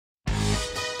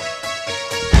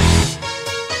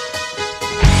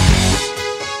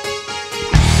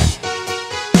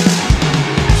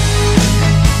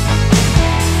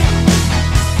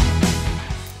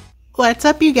What's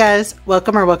up, you guys?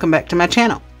 Welcome back to my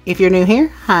channel. If you're new here,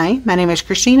 hi, my name is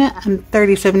Christina. I'm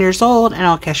 37 years old and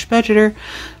all-cash budgeter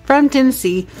from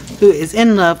Tennessee who is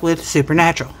in love with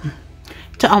Supernatural.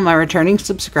 To all my returning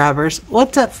subscribers,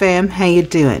 what's up, fam? How you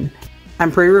doing?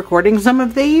 I'm pre-recording some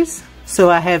of these, so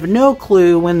I have no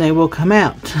clue when they will come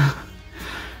out.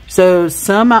 So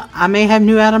some I may have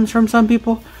new items from some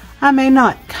people, I may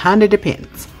not. Kinda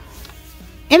depends.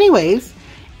 Anyways,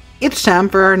 it's time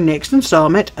for our next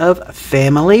installment of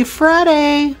Family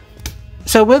Friday.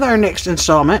 So with our next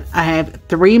installment, I have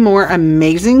 3 more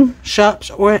amazing shops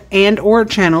or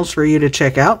channels for you to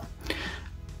check out.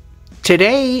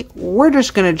 Today, we're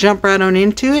just going to jump right on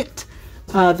into it.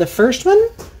 The first one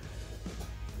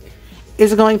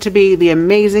is going to be the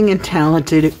amazing and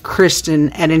talented Kristen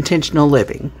at Intentional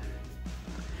Living.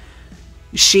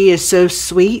 She is so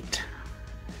sweet.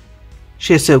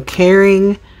 She is so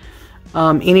caring.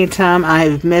 Anytime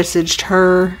I've messaged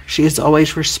her, she has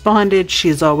always responded.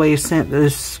 She's always sent the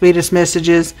sweetest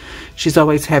messages. She's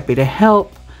always happy to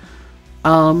help.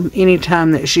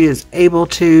 Anytime that she is able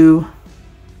to.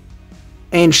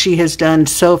 And she has done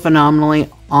so phenomenally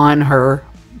on her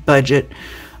budget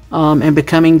and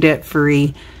becoming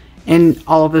debt-free and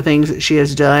all of the things that she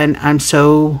has done. I'm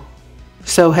so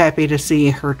happy to see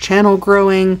her channel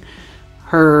growing,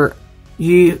 her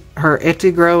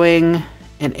Etsy growing,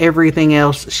 and everything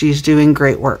else. She's doing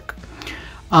great work.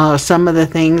 Some of the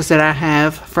things that I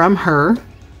have from her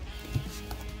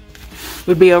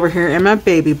would be over here in my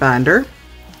baby binder.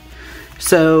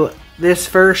 So this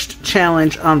first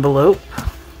challenge envelope,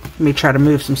 let me try to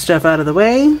move some stuff out of the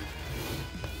way.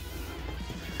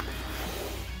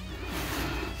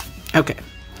 Okay,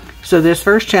 so this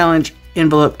first challenge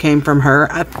envelope came from her.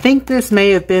 I think this may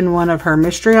have been one of her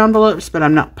mystery envelopes, but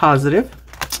I'm not positive.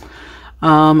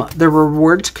 The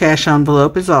rewards cash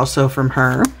envelope is also from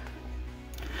her.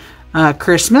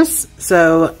 Christmas,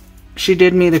 so she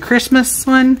did me the Christmas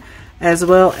one, as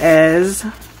well as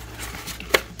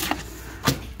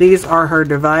these are her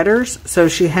dividers. So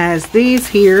she has these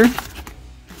here,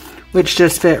 which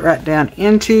just fit right down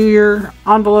into your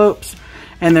envelopes,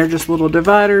 and they're just little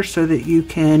dividers so that you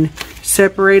can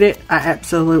separate it. I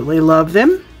absolutely love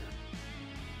them.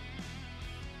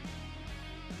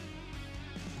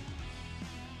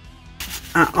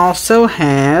 I also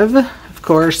have, of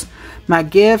course, my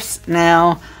gifts.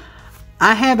 Now,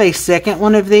 I have a second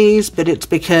one of these, but it's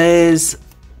because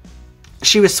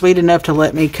she was sweet enough to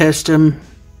let me custom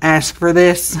ask for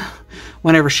this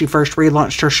whenever she first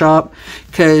relaunched her shop,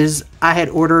 because I had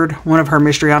ordered one of her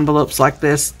mystery envelopes like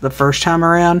this the first time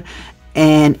around,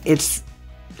 and it's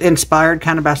inspired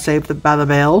kind of by Saved by the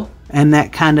Bell and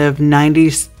that kind of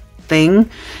 90s thing,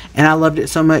 and I loved it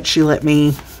so much she let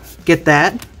me get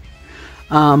that.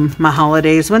 My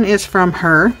holidays one is from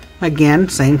her. Again,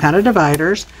 same kind of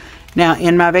dividers. Now,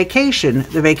 in my vacation,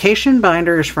 the vacation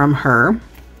binder is from her.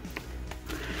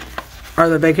 Or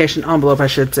the vacation envelope, I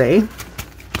should say.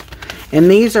 And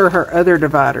these are her other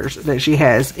dividers that she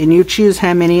has. And you choose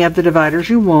how many of the dividers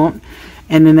you want.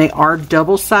 And then they are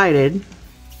double-sided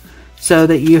so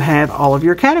that you have all of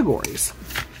your categories.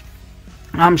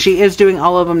 She is doing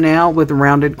all of them now with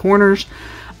rounded corners.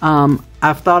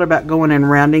 I've thought about going and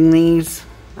rounding these.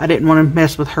 I didn't want to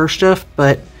mess with her stuff,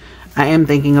 but I am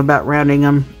thinking about rounding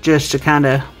them just to kind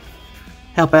of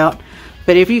help out.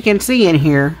 But if you can see in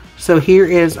here, so here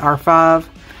is our 5,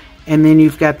 and then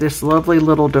you've got this lovely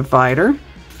little divider,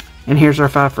 and here's our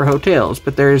 5 for hotels.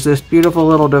 But there's this beautiful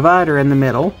little divider in the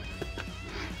middle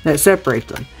that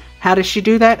separates them. How does she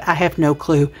do that? I have no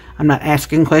clue. I'm not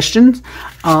asking questions.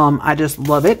 I just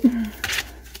love it.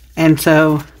 And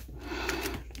so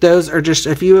those are just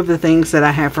a few of the things that I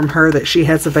have from her that she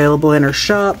has available in her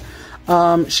shop.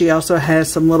 She also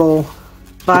has some little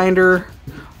binder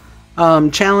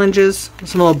challenges,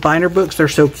 some little binder books. They're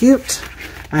so cute.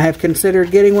 I have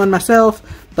considered getting one myself,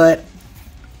 but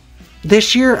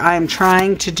this year I'm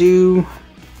trying to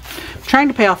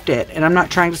pay off debt, and I'm not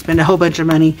trying to spend a whole bunch of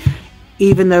money,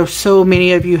 even though so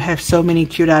many of you have so many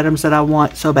cute items that I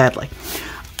want so badly.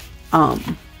 I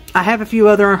have a few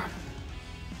other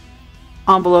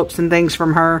envelopes and things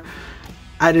from her.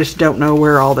 I just don't know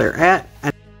where all they're at.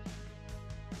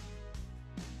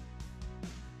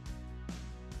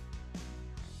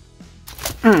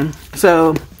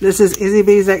 So this is Izzy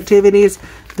B's Activities.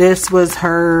 This was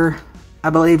her,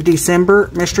 I believe, December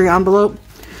mystery envelope.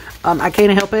 I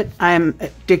can't help it. I am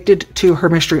addicted to her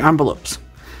mystery envelopes.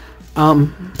 I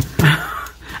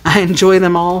enjoy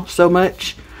them all so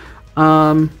much.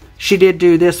 She did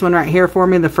do this one right here for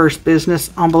me, the first business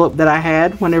envelope that I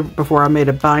had before I made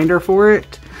a binder for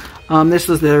it. This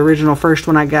was the original first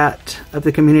one I got of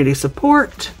the community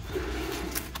support.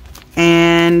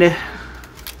 And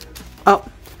oh,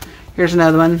 here's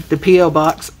another one, the P.O.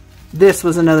 box. This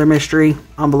was another mystery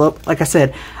envelope. Like I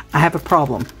said, I have a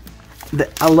problem.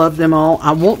 I love them all.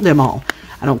 I want them all.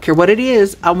 I don't care what it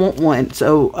is. I want one.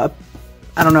 So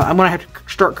I don't know. I'm going to have to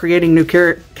start creating new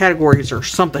categories or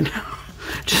something.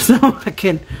 Just so I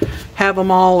can have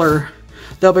them all, or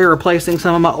they'll be replacing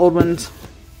some of my old ones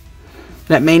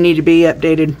that may need to be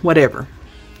updated, whatever.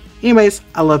 Anyways,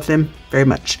 I love them very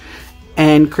much.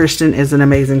 And Kristen is an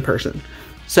amazing person.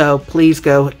 So please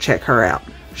go check her out.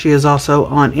 She is also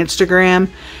on Instagram.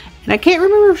 And I can't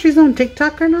remember if she's on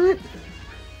TikTok or not.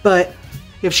 But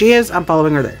if she is, I'm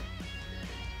following her there.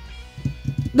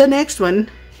 The next one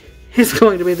is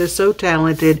going to be the so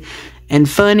talented and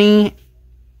funny.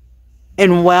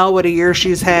 And wow, what a year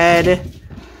she's had.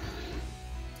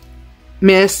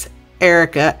 Miss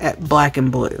Erica at Black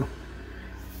and Blue.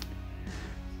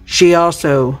 She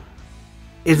also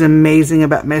is amazing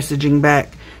about messaging back.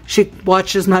 She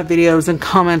watches my videos and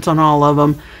comments on all of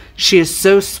them. She is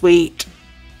so sweet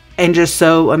and just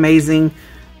so amazing.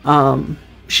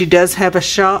 She does have a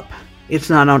shop. It's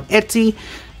not on Etsy.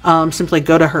 Simply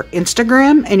go to her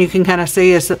Instagram and you can kind of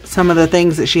see some of the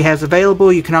things that she has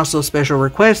available. You can also special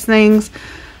request things.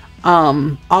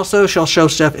 Also, she'll show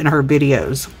stuff in her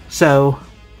videos. So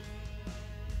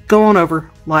go on over,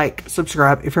 like,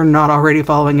 subscribe if you're not already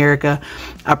following Erica.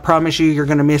 I promise you, you're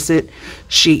going to miss it.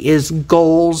 She is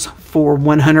goals for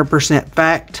 100%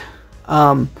 fact.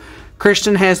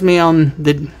 Kristen has me on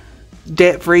the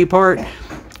debt-free part.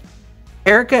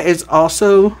 Erica is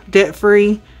also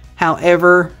debt-free.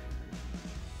 However,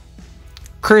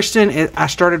 Kristen, I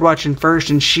started watching first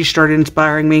and she started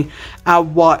inspiring me. I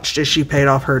watched as she paid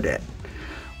off her debt.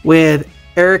 With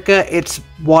Erica, it's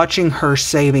watching her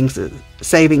savings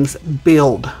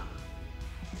build.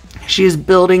 She is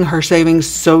building her savings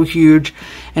so huge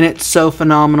and it's so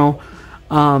phenomenal.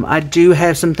 I do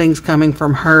have some things coming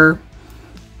from her.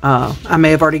 I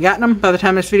may have already gotten them by the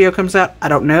time this video comes out. I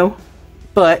don't know.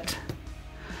 But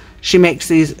she makes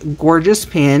these gorgeous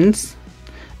pins.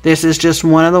 This is just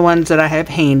one of the ones that I have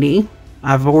handy.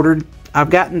 I've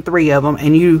gotten 3 of them,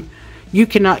 and you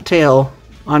cannot tell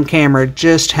on camera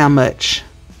just how much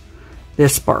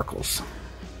this sparkles.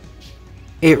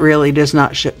 It really does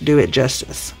not do it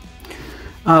justice.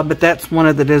 But that's one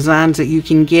of the designs that you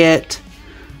can get.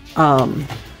 And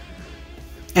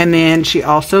then she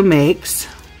also makes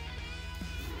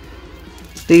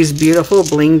these beautiful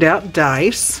blinged out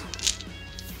dice.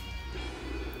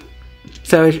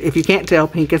 So if you can't tell,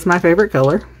 pink is my favorite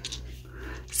color.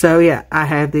 So yeah, I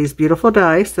have these beautiful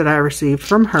dice that I received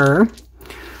from her.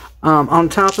 On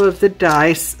top of the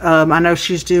dice, I know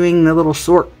she's doing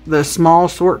the small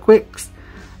sort quicks.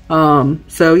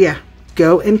 So yeah,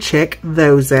 go and check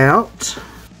those out.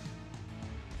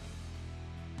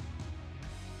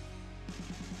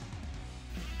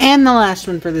 And the last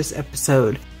one for this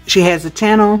episode. She has a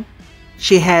channel.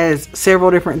 She has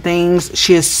several different things.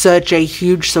 She is such a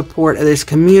huge support of this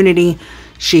community.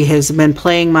 She has been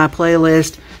playing my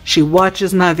playlist. She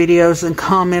watches my videos and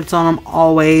comments on them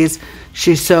always.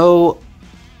 She's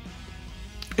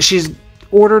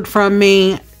ordered from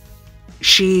me.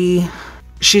 She's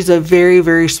a very,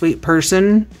 very sweet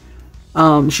person.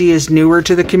 She is newer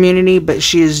to the community, but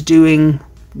she is doing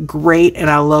great, and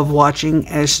I love watching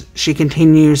as she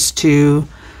continues to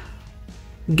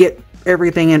get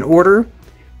everything in order.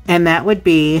 And that would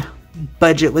be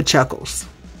Budget with Chuckles.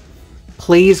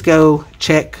 Please go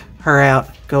check her out.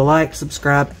 Go like,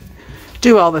 subscribe,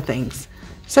 do all the things.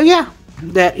 So yeah,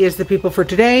 that is the people for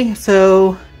today.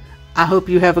 So I hope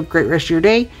you have a great rest of your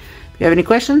day. If you have any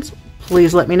questions,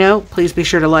 please let me know. Please be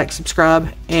sure to like,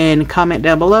 subscribe, and comment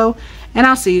down below. And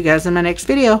I'll see you guys in my next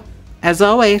video. As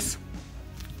always,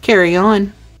 carry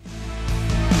on.